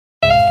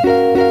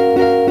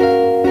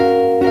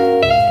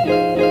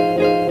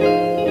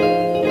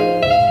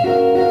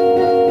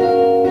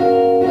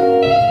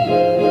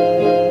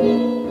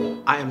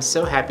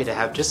happy to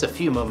have just a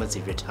few moments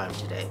of your time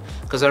today,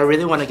 because I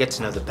really want to get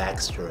to know the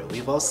backstory.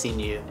 We've all seen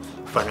you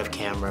in front of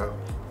camera,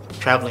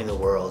 traveling the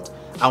world.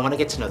 I want to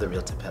get to know the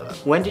real Thapelo.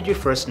 When did you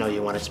first know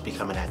you wanted to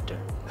become an actor?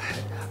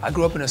 I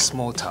grew up in a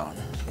small town,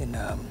 in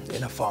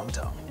a farm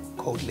town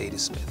called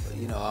Ladysmith.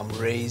 You know, I'm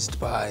raised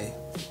by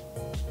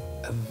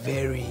a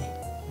very,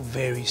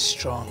 very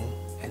strong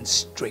and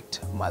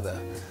strict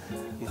mother.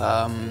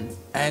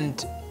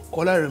 And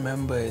all I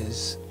remember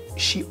is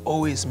she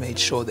always made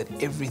sure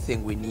that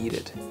everything we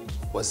needed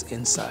was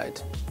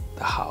inside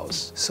the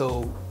house.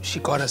 So she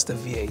got us the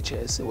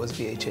VHS, it was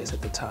VHS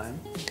at the time.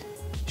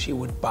 She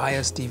would buy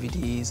us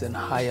DVDs and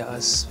hire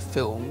us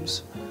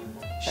films,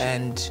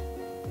 and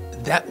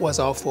that was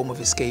our form of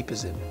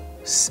escapism.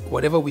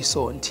 Whatever we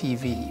saw on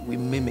TV, we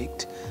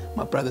mimicked.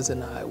 My brothers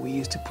and I, we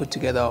used to put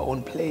together our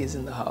own plays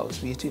in the house.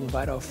 We used to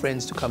invite our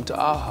friends to come to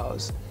our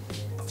house.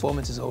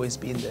 Performance has always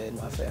been there in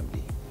my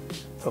family.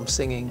 From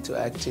singing to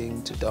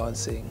acting to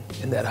dancing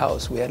in that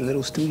house. We had a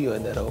little studio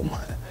in that home.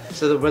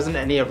 So there wasn't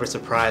any ever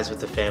surprise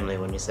with the family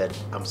when you said,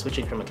 I'm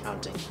switching from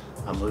accounting,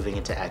 I'm moving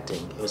into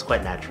acting. It was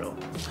quite natural.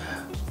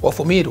 Well,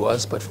 for me it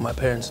was, but for my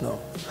parents, no.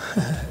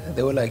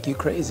 They were like, you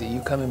crazy, you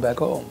coming back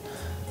home.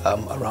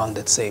 Around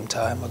that same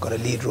time, I got a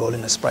lead role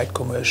in a Sprite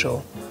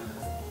commercial,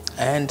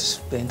 and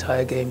the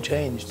entire game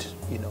changed,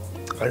 you know.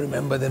 I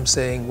remember them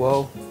saying,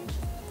 well,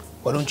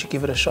 why don't you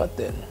give it a shot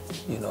then?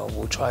 You know,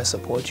 we'll try to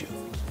support you.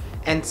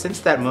 And since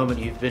that moment,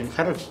 you've been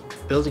kind of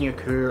building your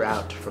career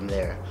out from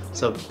there.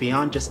 So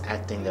beyond just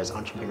acting, there's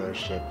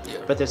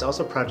entrepreneurship, but there's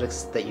also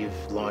projects that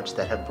you've launched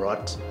that have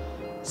brought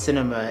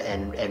cinema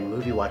and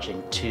movie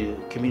watching to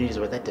communities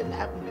where that didn't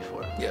happen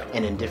before,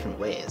 and in different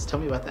ways. Tell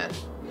me about that.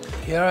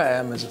 Here I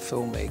am as a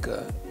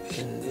filmmaker,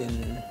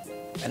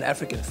 an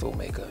African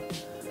filmmaker,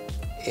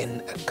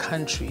 in a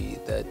country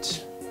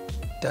that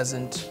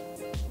doesn't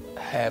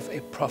have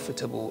a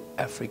profitable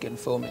African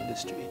film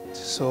industry.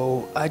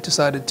 So I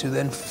decided to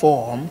then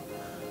form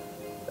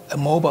a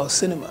mobile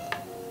cinema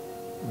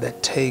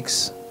that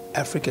takes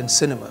African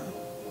cinema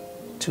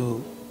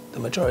to the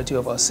majority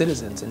of our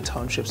citizens in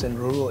townships and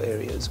rural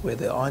areas where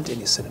there aren't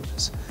any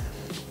cinemas.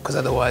 Because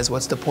otherwise,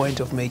 what's the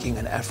point of making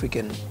an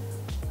African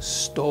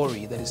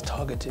story that is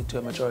targeted to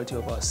a majority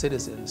of our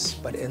citizens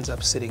but ends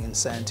up sitting in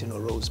Sandton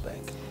or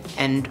Rosebank?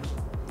 And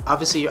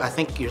obviously, I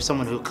think you're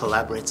someone who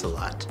collaborates a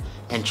lot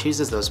and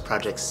chooses those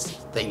projects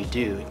that you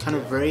do kind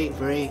of very,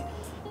 very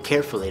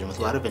carefully and with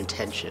a lot of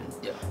intention,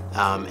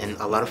 and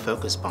a lot of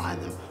focus behind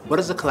them. What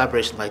does a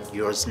collaboration like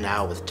yours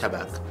now with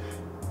Tabac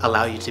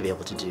allow you to be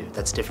able to do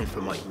that's different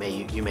from what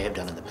you may have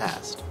done in the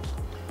past?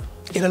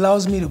 It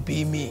allows me to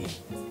be me.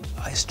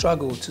 I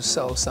struggle to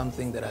sell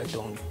something that I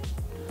don't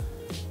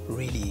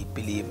really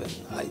believe in.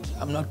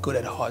 I'm not good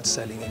at hard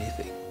selling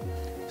anything.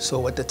 So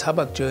what the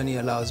Tabac journey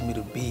allows me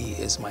to be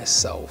is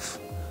myself.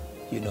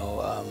 You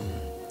know,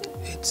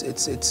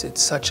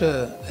 it's such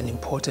an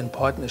important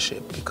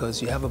partnership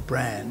because you have a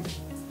brand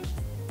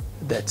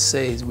that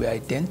says we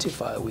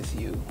identify with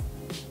you,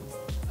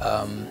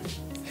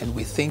 and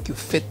we think you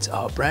fit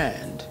our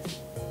brand.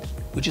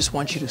 We just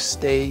want you to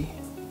stay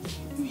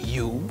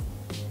you,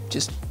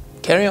 just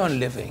carry on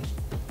living,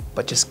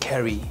 but just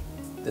carry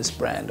this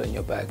brand on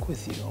your back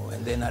with you.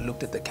 And then I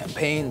looked at the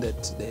campaign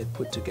that they had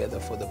put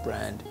together for the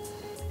brand,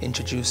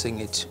 introducing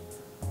it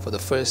for the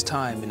first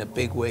time in a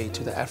big way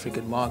to the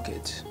African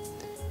market.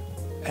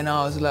 And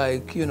I was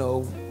like, you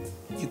know,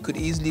 you could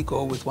easily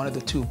go with one of the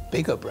two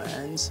bigger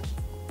brands,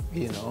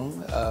 you know,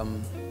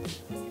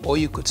 or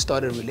you could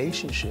start a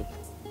relationship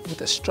with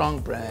a strong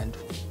brand,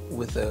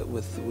 with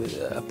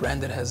a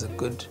brand that has a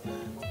good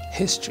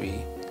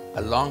history,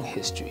 a long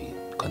history,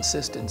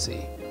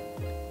 consistency,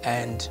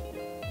 and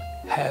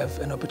have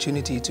an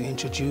opportunity to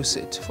introduce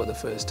it for the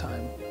first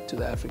time to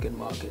the African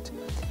market.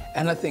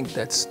 And I think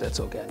that's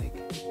organic.